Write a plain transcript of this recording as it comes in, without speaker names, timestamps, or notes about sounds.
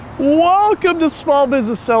Welcome to Small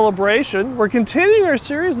Business Celebration. We're continuing our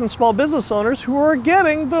series on small business owners who are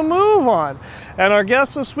getting the move on. And our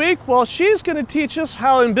guest this week, well, she's going to teach us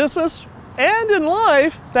how in business and in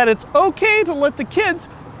life that it's okay to let the kids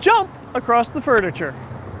jump across the furniture.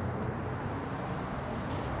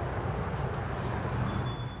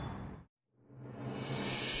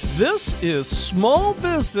 This is Small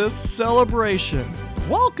Business Celebration.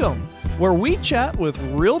 Welcome, where we chat with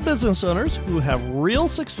real business owners who have real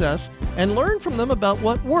success and learn from them about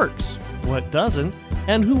what works, what doesn't,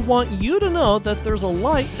 and who want you to know that there's a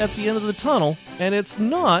light at the end of the tunnel and it's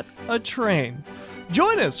not a train.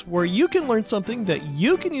 Join us where you can learn something that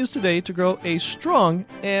you can use today to grow a strong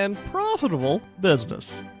and profitable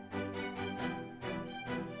business.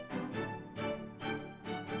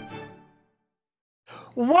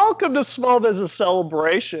 Welcome to Small Business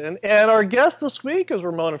Celebration, and our guest this week is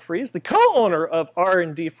Ramona Fries, the co-owner of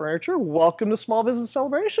R&D Furniture. Welcome to Small Business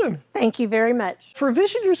Celebration. Thank you very much. For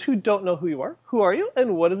visitors who don't know who are you,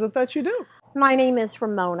 and what is it that you do? My name is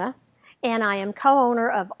Ramona, and I am co-owner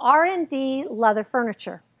of R&D Leather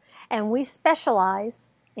Furniture, and we specialize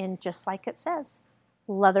in, just like it says,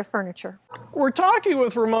 leather furniture. We're talking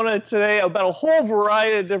with Ramona today about a whole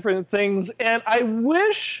variety of different things, and I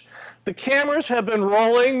wish the cameras have been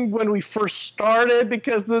rolling when we first started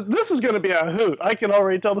because this is going to be a hoot. I can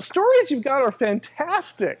already tell. The stories you've got are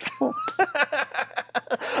fantastic.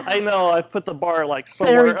 I know, I've put the bar like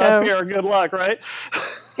somewhere up here. Good luck, right?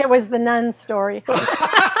 It was the nun story.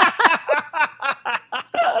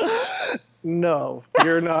 No,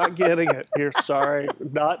 you're not getting it. You're sorry.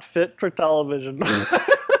 Not fit for television.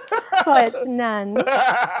 That's why it's none.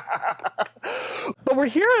 But we're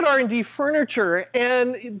here at R&D Furniture,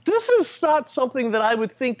 and this is not something that I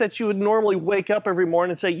would think that you would normally wake up every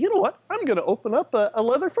morning and say, you know what, I'm going to open up a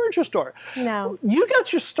leather furniture store. No. You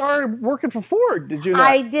got your start working for Ford, did you not?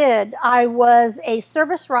 I did. I was a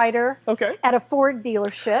service writer at a Ford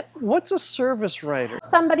dealership. What's a service writer?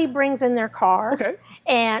 Somebody brings in their car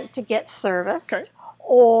and to get serviced.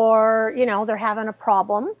 Or, you know, they're having a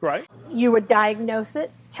problem. Right. You would diagnose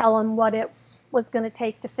it, tell them what it was going to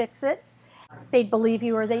take to fix it. They'd believe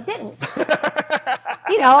you or they didn't.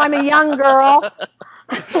 You know, I'm a young girl.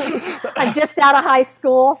 I'm just out of high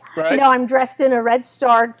school. Right. You know, I'm dressed in a Red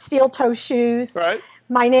Star steel toe shoes. Right.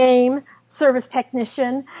 My name, service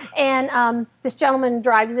technician. And this gentleman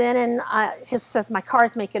drives in and he says, my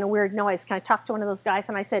car's making a weird noise. Can I talk to one of those guys?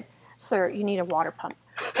 And I said, sir, you need a water pump.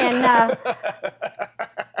 And I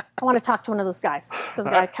want to talk to one of those guys. So the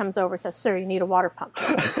guy comes over and says, sir, you need a water pump.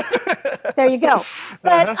 There you go.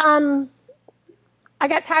 But I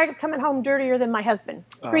got tired of coming home dirtier than my husband.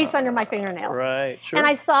 Grease under my fingernails. Right, sure. And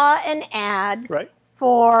I saw an ad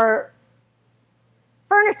for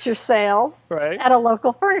furniture sales at a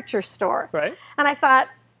local furniture store. Right. And I thought,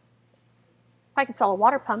 if I can sell a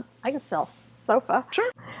water pump, I can sell a sofa.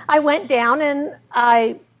 Sure. I went down and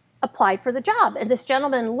I applied for the job. And this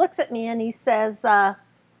gentleman looks at me and he says,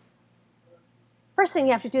 first thing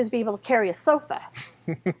you have to do is be able to carry a sofa.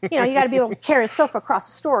 You know, you got to be able to carry a sofa across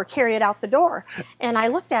the store, carry it out the door. And I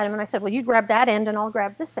looked at him and I said, well, you grab that end and I'll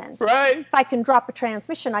grab this end. Right. If I can drop a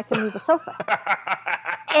transmission, I can move a sofa.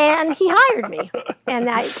 And he hired me. And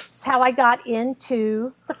that's how I got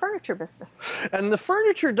into the furniture business. And the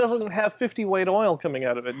furniture doesn't have 50 weight oil coming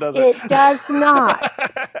out of it, does it? It does not.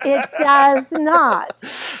 It does not.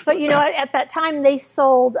 But, you know, at that time they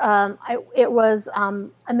sold, it was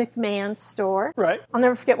a McMahon store. Right. I'll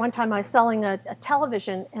never forget one time I was selling a television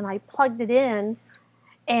and I plugged it in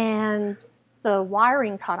and the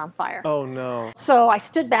wiring caught on fire. Oh, no. So I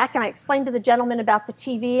stood back and I explained to the gentleman about the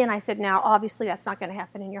TV and I said, now, obviously that's not going to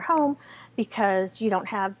happen in your home because you don't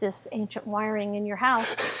have this ancient wiring in your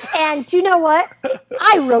house. And do you know what?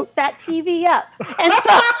 I wrote that TV up. And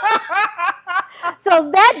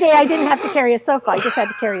so that day I didn't have to carry a sofa. I just had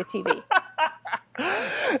to carry a TV.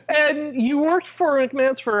 And you worked for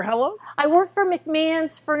McMahon's for how long? I worked for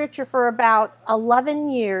McMahon's Furniture for about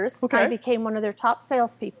 11 years. Okay. I became one of their top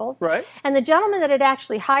salespeople. Right. And the gentleman that had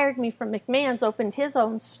actually hired me from McMahon's opened his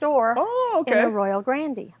own store in the Royal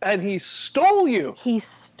Grande. And he stole you. He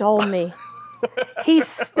stole me. He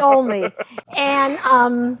stole me. And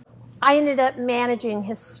I ended up managing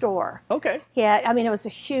his store. Okay. Yeah, I mean, it was a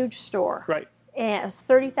huge store. Right. And it was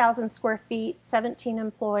 30,000 square feet, 17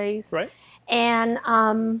 employees. Right. And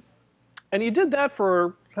you did that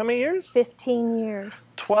for how many years? 15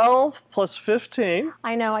 years. 12 plus 15.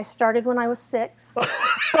 I know, I started when I was 6.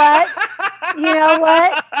 But you know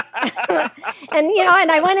what?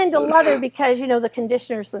 And I went into leather because, the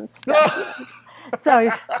conditioners and stuff. So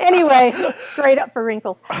anyway, great up for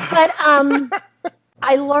wrinkles. But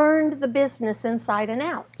I learned the business inside and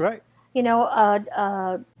out. Right. You know,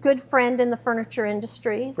 a good friend in the furniture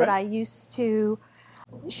industry that Right. I used to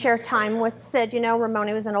share time with said, you know,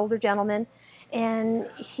 Ramona was an older gentleman, and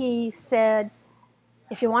he said,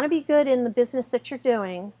 if you want to be good in the business that you're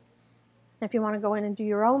doing, if you want to go in and do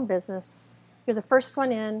your own business, you're the first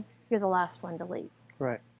one in, you're the last one to leave.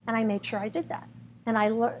 Right. And I made sure I did that. And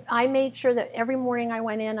I made sure that every morning I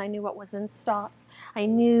went in, I knew what was in stock. I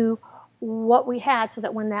knew what we had so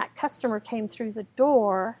that when that customer came through the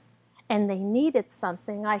door and they needed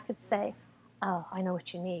something, I could say, oh, I know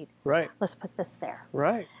what you need. Right. Let's put this there.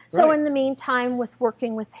 Right. So right. in the meantime, with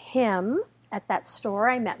working with him at that store,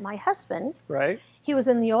 I met my husband. Right. He was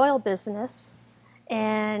in the oil business,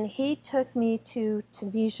 and he took me to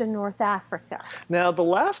Tunisia, North Africa. Now, the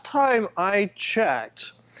last time I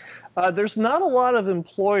checked, there's not a lot of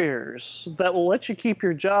employers that will let you keep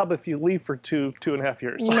your job if you leave for 2.5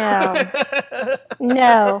 years. No,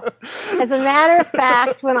 no. As a matter of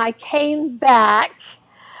fact, when I came back,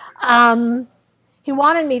 he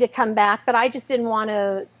wanted me to come back, but I just didn't want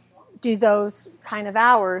to do those kind of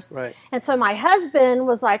hours. Right. And so my husband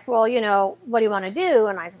was like, well, you know, what do you want to do?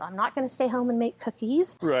 And I said, I'm not going to stay home and make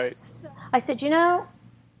cookies. Right. I said, you know,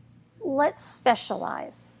 let's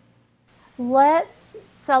specialize. Let's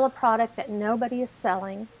sell a product that nobody is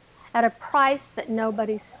selling at a price that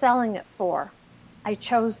nobody's selling it for. I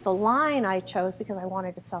chose the line I chose because I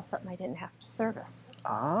wanted to sell something I didn't have to service.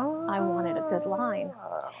 I wanted a good line.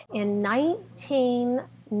 In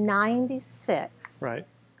 1996, Right.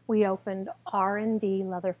 we opened R&D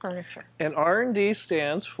Leather Furniture. And R&D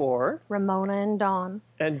stands for? Ramona and Don.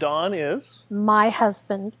 And Don is? My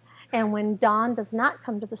husband. And when Don does not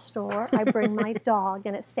come to the store, I bring my dog,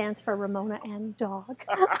 and it stands for Ramona and Dog.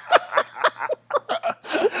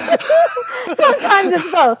 Sometimes it's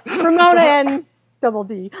both, Ramona and Double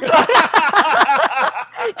D. Because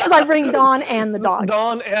I bring Don and the dog.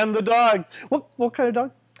 Don and the dog. What kind of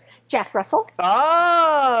dog? Jack Russell.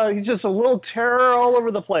 Ah, he's just a little terror all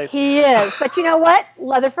over the place. He is. But you know what?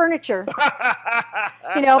 Leather furniture.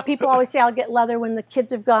 You know, people always say I'll get leather when the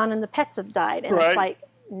kids have gone and the pets have died. And Right. It's like,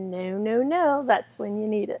 no, that's when you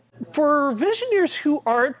need it. For Visioneers who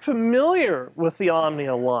aren't familiar with the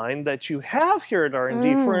Omnia line that you have here at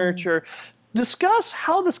R&D Furniture, discuss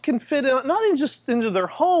how this can fit in, not just into their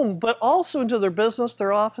home, but also into their business,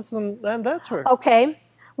 their office, and that sort of. Okay.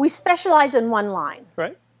 We specialize in one line,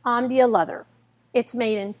 Right? Omnia Leather. It's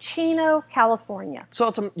made in Chino, California. So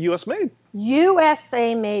it's a U.S. made,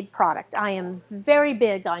 USA made product. I am very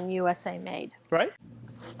big on USA made. right?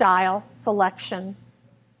 Style, selection,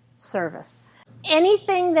 service.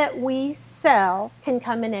 Anything that we sell can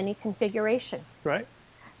come in any configuration. Right?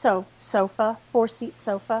 So sofa, 4-seat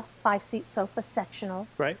sofa, 5-seat sofa, sectional,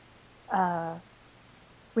 Right?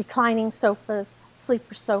 reclining sofas,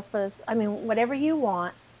 sleeper sofas. I mean, whatever you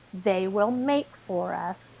want, they will make for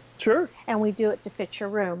us. Sure. And we do it to fit your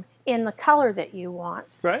room in the color that you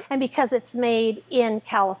want. Right. And because it's made in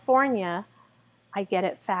California, I get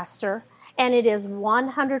it faster. And it is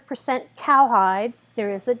 100% cowhide.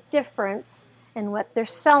 There is a difference in what they're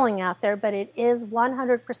selling out there, but it is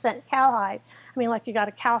 100% cowhide. I mean, like you got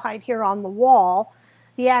a cowhide here on the wall.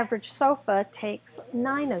 The average sofa takes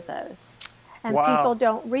 9 of those. And Wow. people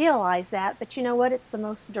don't realize that, but you know what? It's the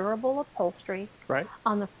most durable upholstery Right?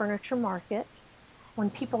 on the furniture market.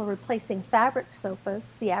 When people are replacing fabric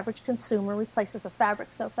sofas, the average consumer replaces a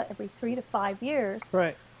fabric sofa every 3 to 5 years.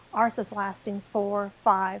 Right. Ours is lasting 4,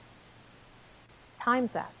 5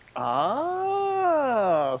 times that.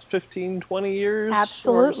 Ah, 15, 20 years. or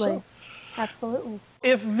Absolutely. so. Absolutely.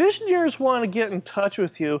 If Visioneers want to get in touch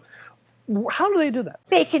with you, how do they do that?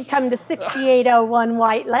 They can come to 6801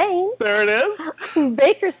 White Lane, There it is.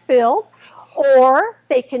 Bakersfield, or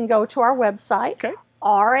they can go to our website, Okay.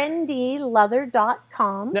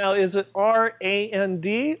 rndleather.com. Now, is it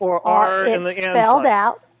R-A-N-D or R in the It's and spelled sign?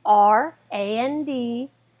 out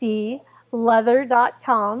RANDD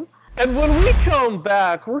leather.com. And when we come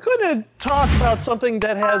back, we're going to talk about something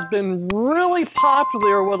that has been really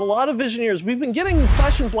popular with a lot of Visioneers. We've been getting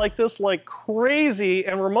questions like this like crazy,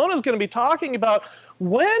 and Ramona's going to be talking about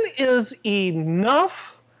when is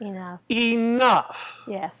enough enough?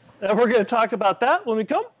 Yes. And we're going to talk about that when we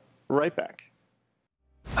come right back.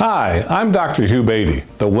 Hi, I'm Dr. Hugh Beatty,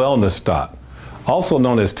 the Wellness Doc, also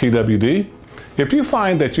known as TWD. If you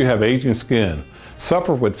find that you have aging skin,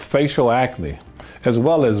 suffer with facial acne, as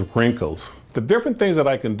well as wrinkles, the different things that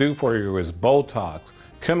I can do for you is Botox,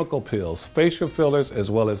 chemical peels, facial fillers,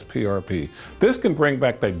 as well as PRP. This can bring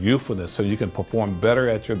back that youthfulness so you can perform better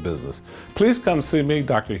at your business. Please come see me,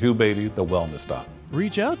 Dr. Hugh Beatty, the Wellness Doc.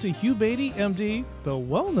 Reach out to Hugh Beatty, MD, the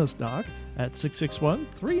Wellness Doc, at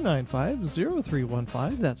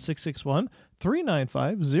 661-395-0315. That's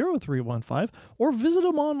 661-395-0315. Or visit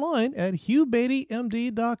them online at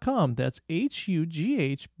hughbeattymd.com. That's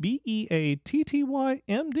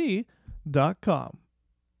hughbeattymd.com.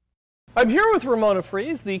 I'm here with Ramona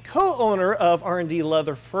Fries, the co-owner of R&D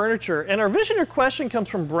Leather Furniture, and our visioner question comes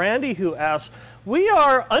from Brandy, who asks, we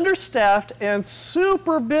are understaffed and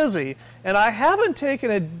super busy, and I haven't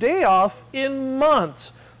taken a day off in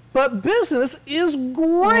months, but business is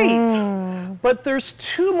great, but there's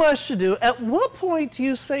too much to do. At what point do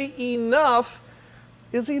you say enough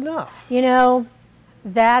is enough? You know,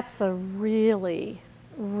 that's a really,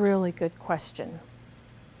 really good question.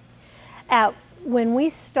 When we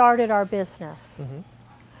started our business,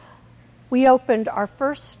 we opened our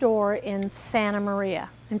first store in Santa Maria.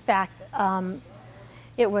 In fact,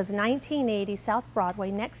 it was 1980 South Broadway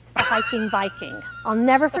next to the Hiking Viking. I'll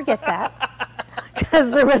never forget that because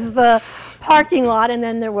there was the parking lot and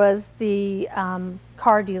then there was the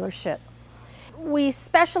car dealership. We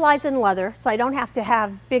specialize in leather, so I don't have to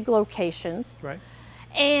have big locations. Right.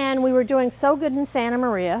 And we were doing so good in Santa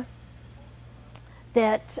Maria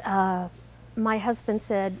that my husband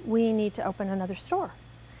said, we need to open another store.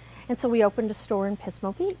 And so we opened a store in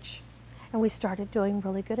Pismo Beach. And we started doing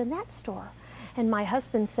really good in that store. And my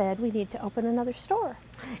husband said, we need to open another store.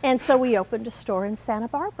 And so we opened a store in Santa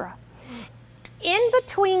Barbara. In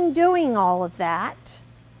between doing all of that,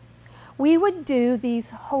 we would do these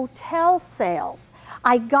hotel sales.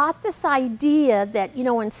 I got this idea that, you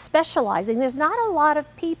know, in specializing, there's not a lot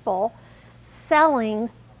of people selling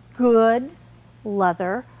good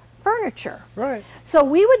leather furniture. Right. So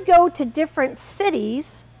we would go to different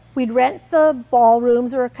cities. We'd rent the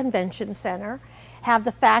ballrooms or a convention center, have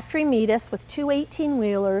the factory meet us with two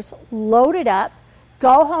 18-wheelers, load it up,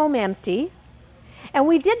 go home empty. And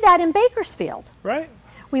we did that in Bakersfield. Right.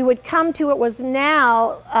 We would come to, it was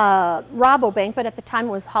now Rabobank, but at the time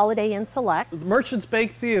it was Holiday Inn Select. The Merchants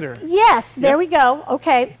Bank Theater. Yes, there we go.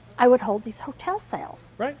 Okay. I would hold these hotel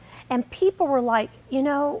sales. Right. And people were like, you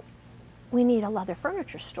know, we need a leather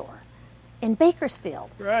furniture store in Bakersfield.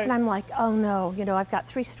 Right. And I'm like, oh no, you know, I've got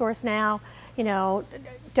 3 stores now, you know,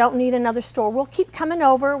 don't need another store. We'll keep coming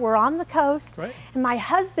over. We're on the coast. Right. And my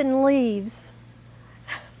husband leaves.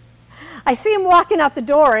 I see him walking out the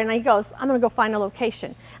door and he goes, I'm going to go find a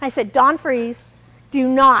location. I said, Don Fries, do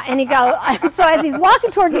not. And he goes, so as he's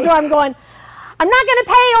walking towards the door, I'm going, I'm not going to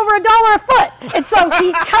pay over $1 a foot. And so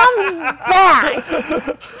he comes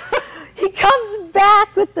back. He comes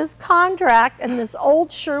back with this contract in this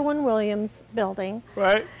old Sherwin-Williams building.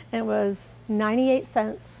 Right. It was 98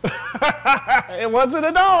 cents. It wasn't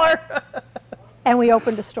 $1. And we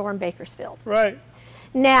opened a store in Bakersfield. Right.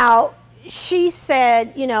 Now, she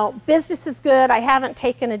said, you know, business is good. I haven't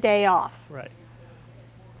taken a day off. Right.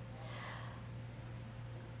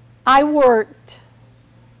 I worked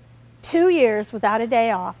 2 years without a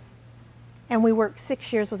day off, and we worked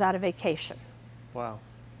 6 years without a vacation. Wow.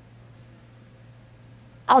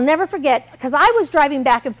 I'll never forget, because I was driving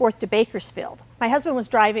back and forth to Bakersfield. My husband was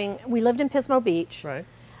driving, we lived in Pismo Beach. Right.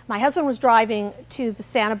 My husband was driving to the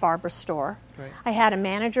Santa Barbara store. Right. I had a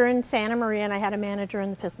manager in Santa Maria and I had a manager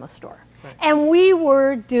in the Pismo store. Right. And we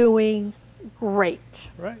were doing great.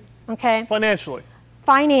 Right. Okay? Financially.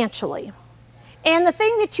 Financially. And the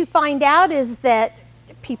thing that you find out is that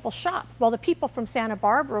people shop. Well, the people from Santa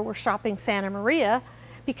Barbara were shopping Santa Maria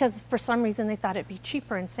because for some reason they thought it'd be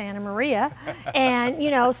cheaper in Santa Maria. And,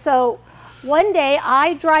 you know, so one day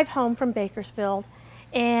I drive home from Bakersfield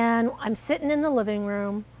and I'm sitting in the living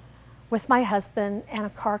room with my husband and a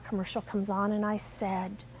car commercial comes on and I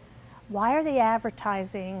said, why are they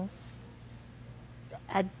advertising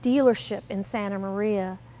a dealership in Santa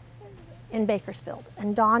Maria in Bakersfield?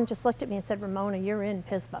 And Don just looked at me and said, Ramona, you're in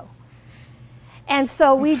Pismo. And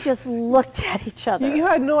so we just looked at each other. You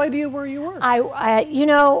had no idea where you were. I you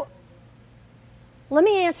know, let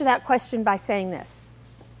me answer that question by saying this.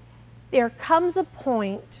 There comes a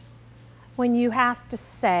point when you have to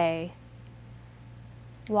say,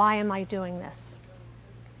 why am I doing this?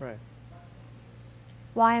 Right.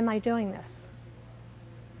 Why am I doing this?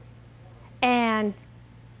 And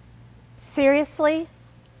seriously,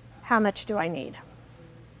 how much do I need?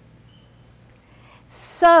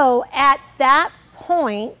 So at that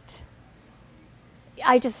point,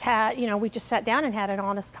 I just had, you know, we just sat down and had an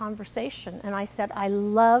honest conversation. And I said, I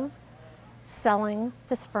love selling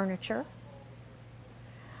this furniture.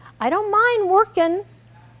 I don't mind working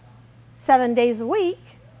 7 days a week,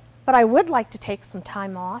 but I would like to take some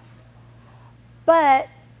time off. But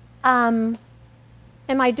am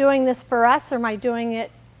I doing this for us or am I doing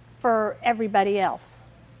it for everybody else?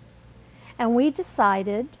 And we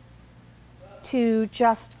decided to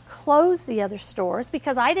just close the other stores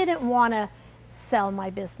because I didn't want to sell my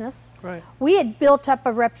business. Right. We had built up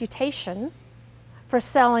a reputation for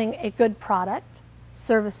selling a good product,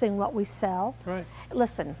 servicing what we sell. Right.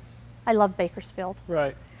 Listen, I love Bakersfield.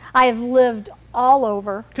 Right. I have lived all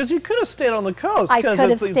over. Because you could have stayed on the coast. I could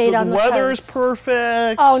have stayed on the coast. The weather is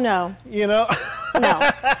perfect. Oh, no. You know?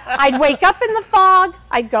 No. I'd wake up in the fog.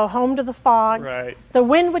 I'd go home to the fog. Right. The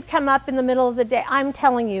wind would come up in the middle of the day. I'm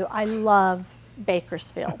telling you, I love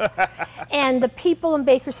Bakersfield. And the people in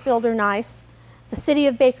Bakersfield are nice. The city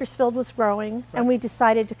of Bakersfield was growing, and we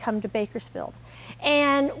decided to come to Bakersfield.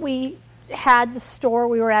 And we had the store.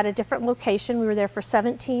 We were at a different location. We were there for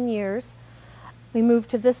 17 years. We moved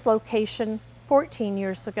to this location 14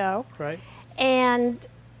 years ago. Right. And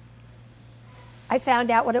I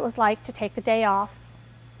found out what it was like to take a day off,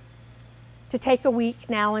 to take a week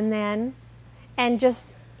now and then, and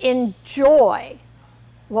just enjoy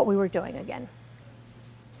what we were doing again.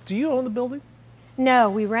 Do you own the building? No,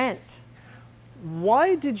 we rent.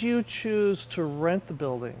 Why did you choose to rent the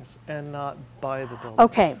buildings and not buy the buildings?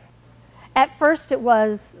 Okay. At first it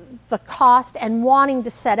was the cost and wanting to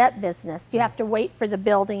set up business. You have to wait for the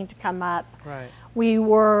building to come up. Right. We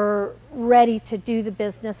were ready to do the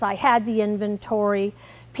business. I had the inventory.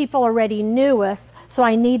 People already knew us, so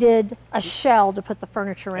I needed a shell to put the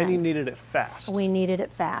furniture in. And you needed it fast. We needed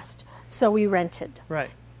it fast, so we rented.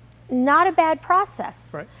 Right. Not a bad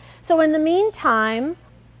process. Right. So in the meantime,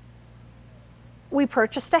 we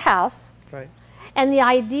purchased a house, Right. and the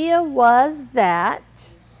idea was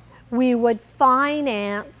that we would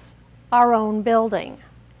finance our own building,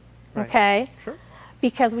 Right. okay? Sure.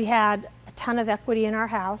 Because we had a ton of equity in our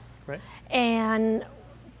house. Right.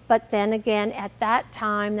 But then again, at that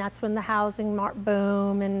time, that's when the housing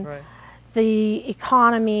boom and Right. the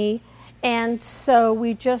economy, and so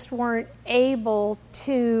we just weren't able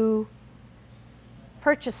to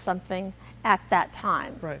purchase something at that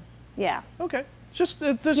time. Right. Yeah. Okay. Just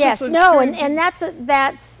this Yes. is a No. very- And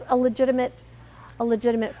that's a legitimate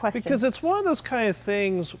question. because it's one of those kind of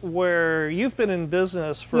things where you've been in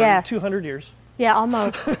business for Yes. 200 years. Yeah,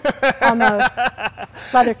 almost. Almost.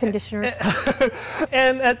 Leather conditioners.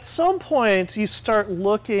 And at some point, you start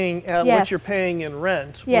looking at what Yes. you're paying in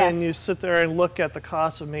rent Yes. when you sit there and look at the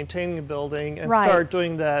cost of maintaining a building and Right. start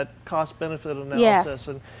doing that cost-benefit analysis.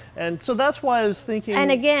 Yes. And so that's why I was thinking.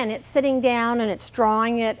 And again, it's sitting down and it's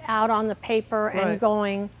drawing it out on the paper and Right.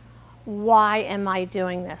 going, why am I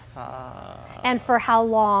doing this? And for how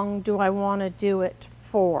long do I want to do it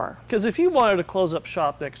for? Because if you wanted to close up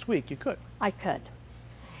shop next week, you could. I could.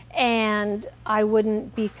 And I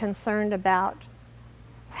wouldn't be concerned about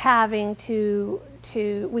having to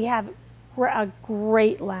we have a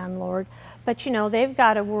great landlord, but you know, they've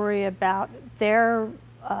got to worry about their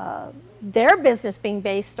business being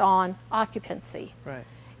based on occupancy. Right.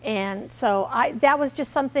 And so that was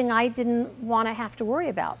just something I didn't want to have to worry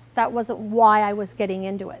about. That wasn't why I was getting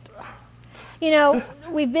into it. You know,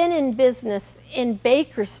 we've been in business in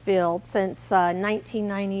Bakersfield since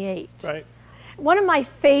 1998. Right. One of my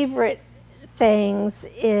favorite things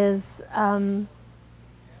is a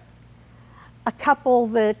couple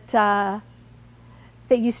that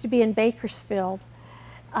used to be in Bakersfield.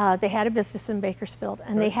 They had a business in Bakersfield,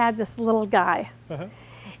 and they had this little guy. Uh-huh.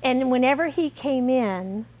 And whenever he came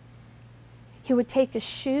in, he would take his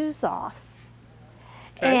shoes off,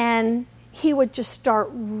 Okay. and he would just start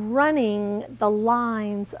running the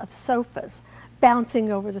lines of sofas,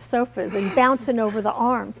 bouncing over the sofas and bouncing over the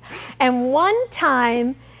arms. And one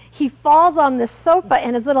time, he falls on the sofa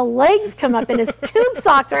and his little legs come up and his tube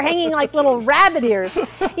socks are hanging like little rabbit ears,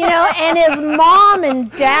 you know, and his mom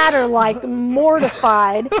and dad are like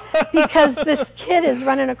mortified because this kid is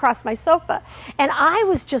running across my sofa. And I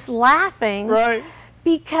was just laughing Right.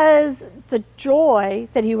 because the joy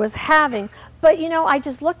that he was having. But, you know, I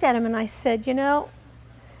just looked at him and I said, you know,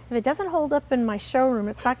 if it doesn't hold up in my showroom,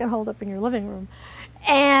 it's not going to hold up in your living room.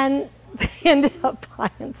 And they ended up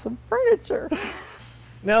buying some furniture.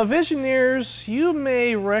 Now, Visioneers, you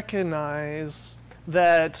may recognize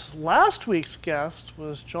that last week's guest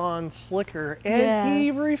was John Slicker, and he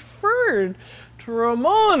Yes. referred to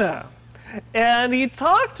Ramona. And he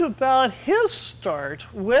talked about his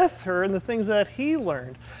start with her and the things that he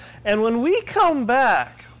learned. And when we come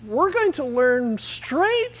back, we're going to learn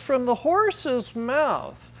straight from the horse's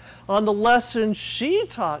mouth on the lesson she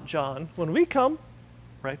taught John when we come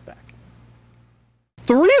right back.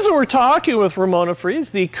 The reason we're talking with Ramona Fries,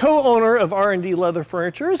 the co-owner of R&D Leather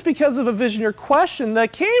Furniture, is because of a Visioneer question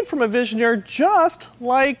that came from a Visioneer just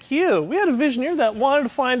like you. We had a Visioneer that wanted to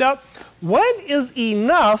find out, when is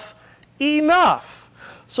enough enough?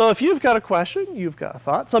 So if you've got a question, you've got a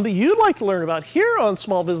thought, something you'd like to learn about here on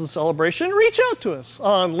Small Business Celebration, reach out to us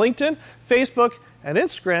on LinkedIn, Facebook, and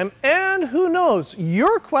Instagram. And who knows,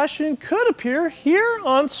 your question could appear here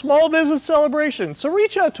on Small Business Celebration. So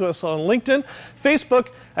reach out to us on LinkedIn, Facebook,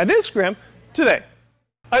 and Instagram today.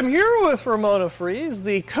 I'm here with Ramona Fries,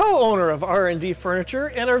 the co-owner of R&D Furniture,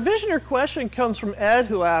 and our Visioner question comes from Ed,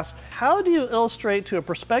 who asks, how do you illustrate to a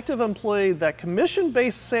prospective employee that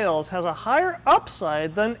commission-based sales has a higher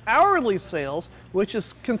upside than hourly sales, which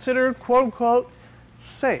is considered quote-unquote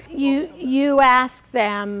safe? You ask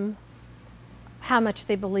them how much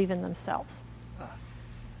they believe in themselves.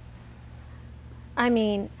 I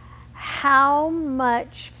mean, how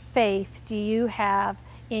much faith do you have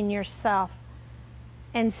in yourself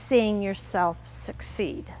and seeing yourself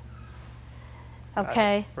succeed?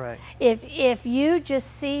 Okay? Right. If you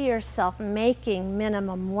just see yourself making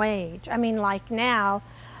minimum wage, I mean, like now,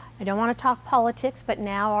 I don't want to talk politics, but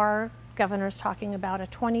now our governor's talking about a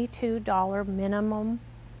 $22 minimum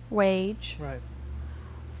wage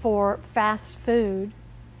for fast food.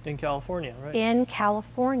 In California, right? In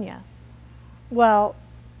California. Well,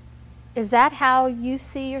 is that how you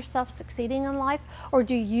see yourself succeeding in life? Or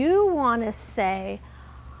do you want to say,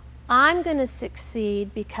 I'm going to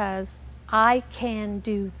succeed because I can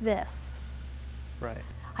do this? Right.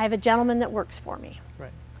 I have a gentleman that works for me.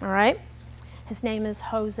 Right. All right? His name is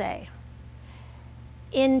Jose.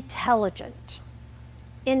 Intelligent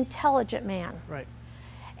man. Right.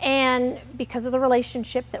 And because of the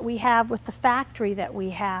relationship that we have with the factory that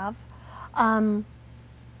we have,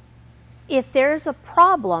 if there's a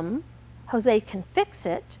problem, Jose can fix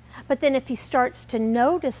it, but then if he starts to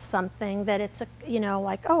notice something that it's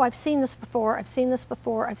like, oh, I've seen this before,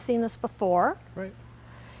 Right.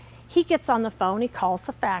 He gets on the phone, he calls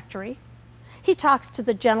the factory, he talks to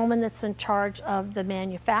the gentleman that's in charge of the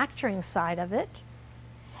manufacturing side of it,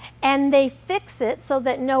 and they fix it so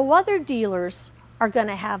that no other dealers are going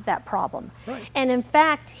to have that problem. Right. And in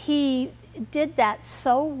fact, he did that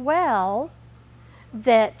so well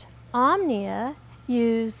that Omnia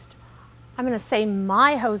used, I'm going to say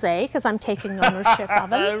my Jose because I'm taking ownership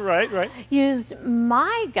of it. Right. Used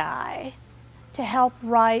my guy to help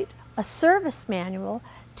write a service manual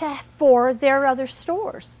for their other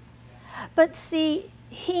stores. But see,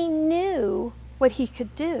 he knew what he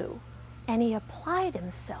could do and he applied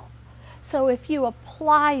himself. So if you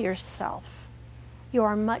apply yourself, you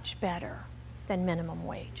are much better than minimum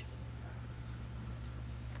wage.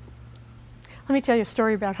 Let me tell you a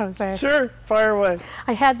story about Jose. Sure, fire away.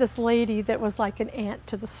 I had this lady that was like an aunt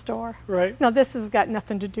to the store. Right. Now this has got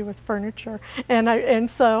nothing to do with furniture, and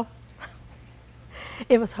so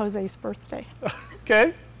it was Jose's birthday.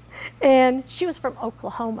 Okay. And she was from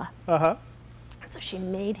Oklahoma. Uh-huh. So she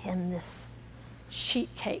made him this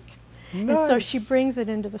sheet cake. Nice. And so she brings it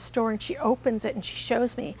into the store and she opens it and she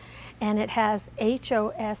shows me, and it has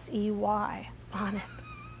HOSEY on it.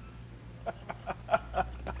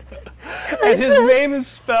 And his name is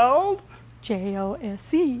spelled?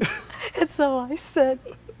 JOSE. And so I said,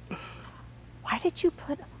 why did you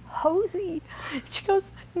put Hosey? She goes,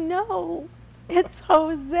 no, it's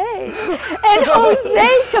Jose. And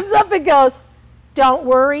Jose comes up and goes, don't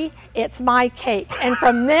worry, it's my cake. And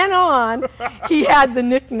from then on, he had the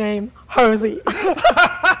nickname Hosey.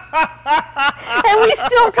 And we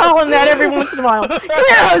still call him that every once in a while. Come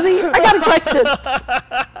here, Hosey, I got a question.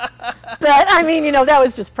 But I mean, that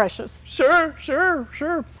was just precious. Sure.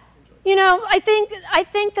 I think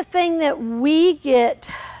the thing that we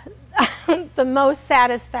get the most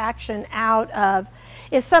satisfaction out of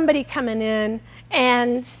is somebody coming in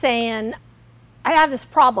and saying, I have this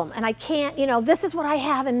problem and I can't, this is what I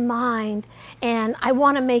have in mind and I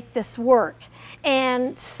want to make this work.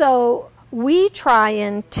 And so we try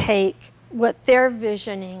and take what they're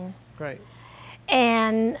visioning. Right.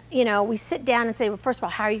 And, we sit down and say, well, first of all,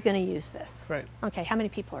 how are you going to use this? Right. Okay, how many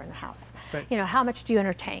people are in the house? Right. How much do you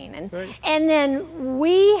entertain? And, right. and then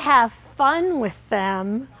we have fun with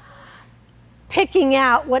them picking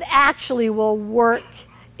out what actually will work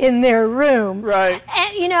in their room. Right.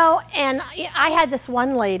 And, and I had this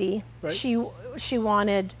one lady, right. she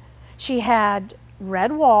had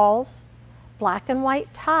red walls, black and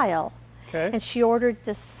white tile. Okay. And she ordered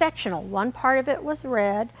this sectional. One part of it was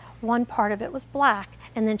red, one part of it was black,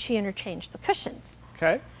 and then she interchanged the cushions.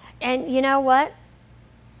 Okay. And you know what?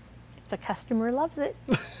 If the customer loves it.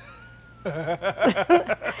 And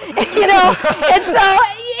so,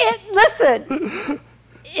 listen,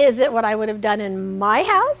 is it what I would have done in my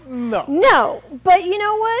house? No. No. But you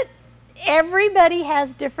know what? Everybody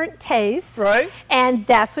has different tastes. Right. And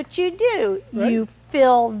that's what you do. Right. You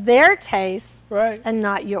fill their tastes Right. and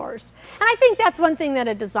not yours. And I think that's one thing that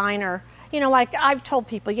a designer, like I've told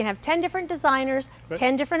people, you can have 10 different designers,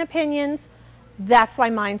 10 different opinions. That's why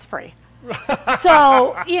mine's free.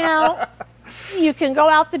 So, you can go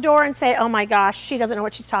out the door and say, oh my gosh, she doesn't know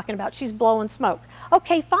what she's talking about. She's blowing smoke.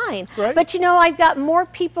 Okay, fine. Right. But I've got more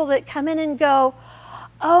people that come in and go,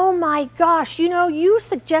 oh my gosh, you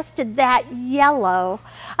suggested that yellow.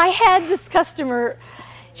 I had this customer,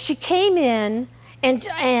 she came in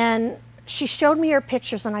and she showed me her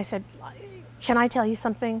pictures and I said, can I tell you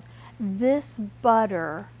something? This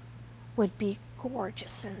butter would be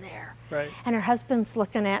gorgeous in there. Right. And her husband's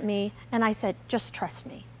looking at me and I said, just trust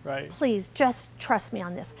me. Right. Please, just trust me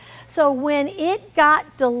on this. So when it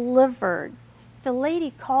got delivered, the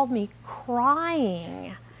lady called me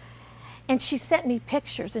crying. And she sent me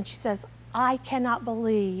pictures and she says, I cannot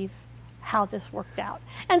believe how this worked out.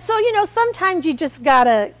 And so, sometimes you just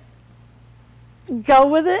gotta go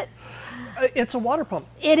with it. It's a water pump.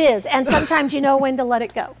 It is. And sometimes you know when to let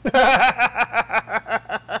it go.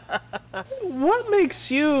 What makes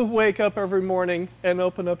you wake up every morning and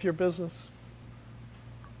open up your business?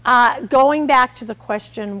 Going back to the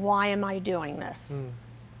question, why am I doing this?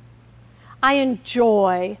 I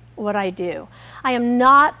enjoy what I do. I am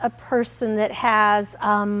not a person that has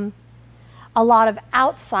a lot of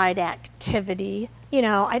outside activity.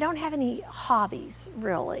 I don't have any hobbies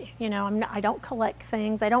really. I don't collect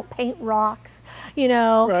things. I don't paint rocks.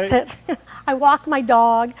 Right. I walk my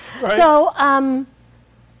dog. Right. So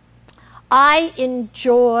I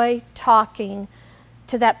enjoy talking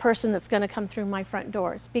to that person that's going to come through my front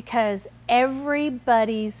doors because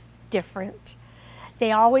everybody's different.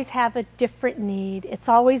 They always have a different need. It's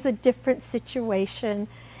always a different situation.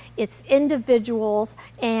 It's individuals,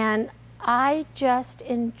 and I just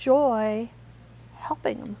enjoy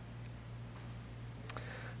helping them.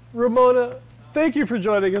 Ramona, thank you for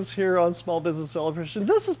joining us here on Small Business Celebration.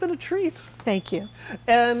 This has been a treat. Thank you.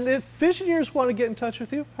 And if Visioneers want to get in touch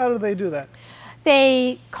with you, how do they do that?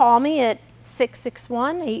 They call me at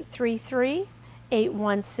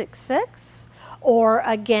 661-833-8166. Or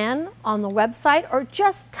again on the website, or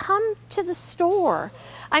just come to the store.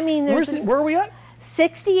 I mean, Where are we at?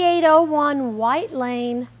 6801 White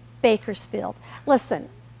Lane, Bakersfield. Listen,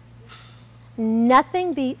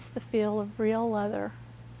 nothing beats the feel of real leather,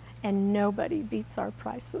 and nobody beats our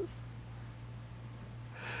prices.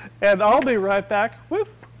 And I'll be right back with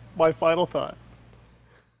my final thought.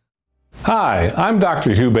 Hi, I'm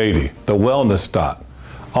Dr. Hugh Beatty, the Wellness Doc,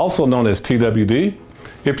 also known as TWD.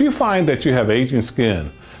 If you find that you have aging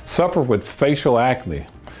skin, suffer with facial acne,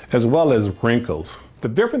 as well as wrinkles, the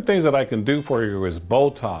different things that I can do for you is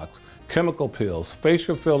Botox, chemical peels,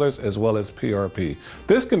 facial fillers, as well as PRP.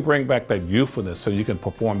 This can bring back that youthfulness so you can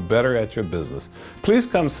perform better at your business. Please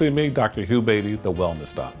come see me, Dr. Hugh Beatty, the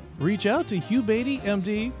Wellness Doc. Reach out to Hugh Beatty,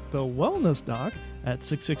 MD, the Wellness Doc, at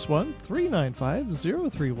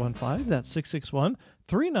 661-395-0315. That's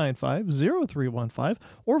 661-395-0315.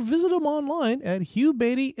 Or visit him online at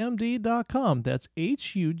hughbeattymd.com. That's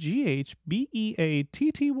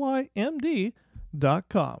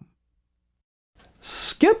HUGHBEATTYMD.com.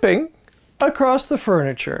 Skipping across the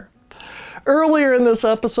furniture. Earlier in this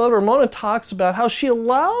episode, Ramona talks about how she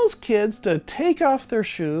allows kids to take off their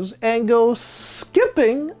shoes and go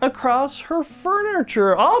skipping across her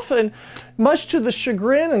furniture, often much to the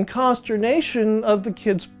chagrin and consternation of the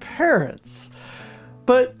kids' parents.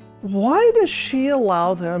 But why does she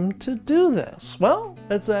allow them to do this? Well,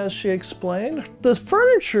 it's as she explained, the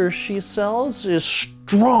furniture she sells is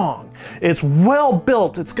strong, it's well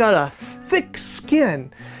built, it's got a thick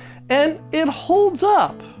skin, and it holds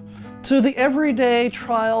up to the everyday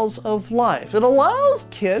trials of life. It allows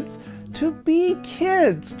kids to be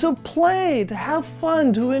kids, to play, to have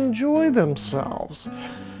fun, to enjoy themselves.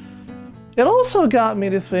 It also got me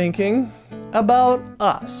to thinking about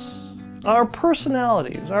us, our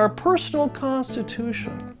personalities, our personal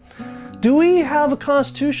constitution. Do we have a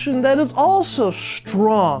constitution that is also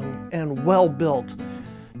strong and well built?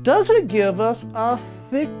 Does it give us a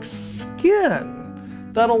thick skin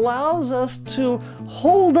that allows us to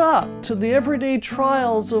hold up to the everyday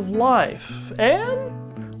trials of life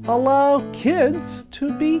and allow kids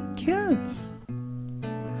to be kids?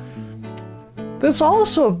 This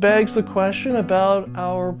also begs the question about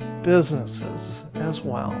our businesses as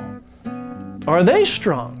well. Are they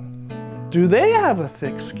strong? Do they have a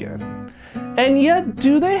thick skin? And yet,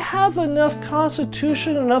 do they have enough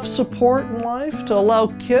constitution, enough support in life to allow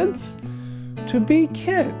kids to be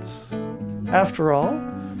kids? After all,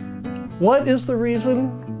 what is the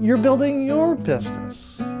reason you're building your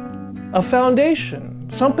business? A foundation,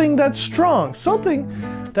 something that's strong, something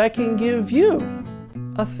that can give you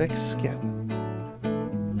a thick skin.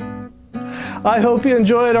 I hope you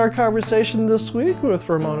enjoyed our conversation this week with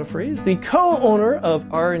Ramona Fries, the co-owner of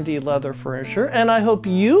R&D Leather Furniture, and I hope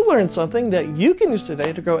you learned something that you can use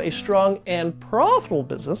today to grow a strong and profitable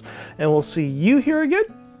business, and we'll see you here again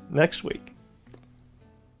next week.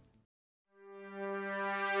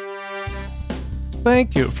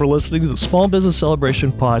 Thank you for listening to the Small Business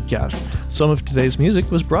Celebration podcast. Some of today's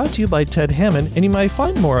music was brought to you by Ted Hammond, and you might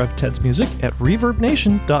find more of Ted's music at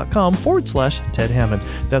reverbnation.com/Ted Hammond.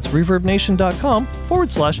 That's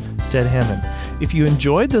reverbnation.com/Ted Hammond. If you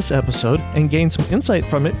enjoyed this episode and gained some insight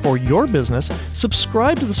from it for your business,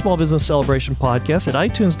 subscribe to the Small Business Celebration podcast at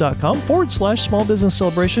itunes.com/Small Business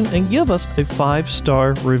Celebration and give us a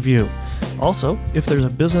 5-star review. Also, if there's a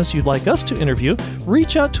business you'd like us to interview,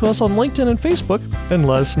 reach out to us on LinkedIn and Facebook and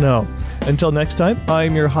let us know. Until next time,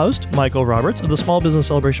 I'm your host, Michael Roberts of the Small Business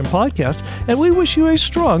Celebration podcast, and we wish you a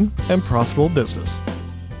strong and profitable business.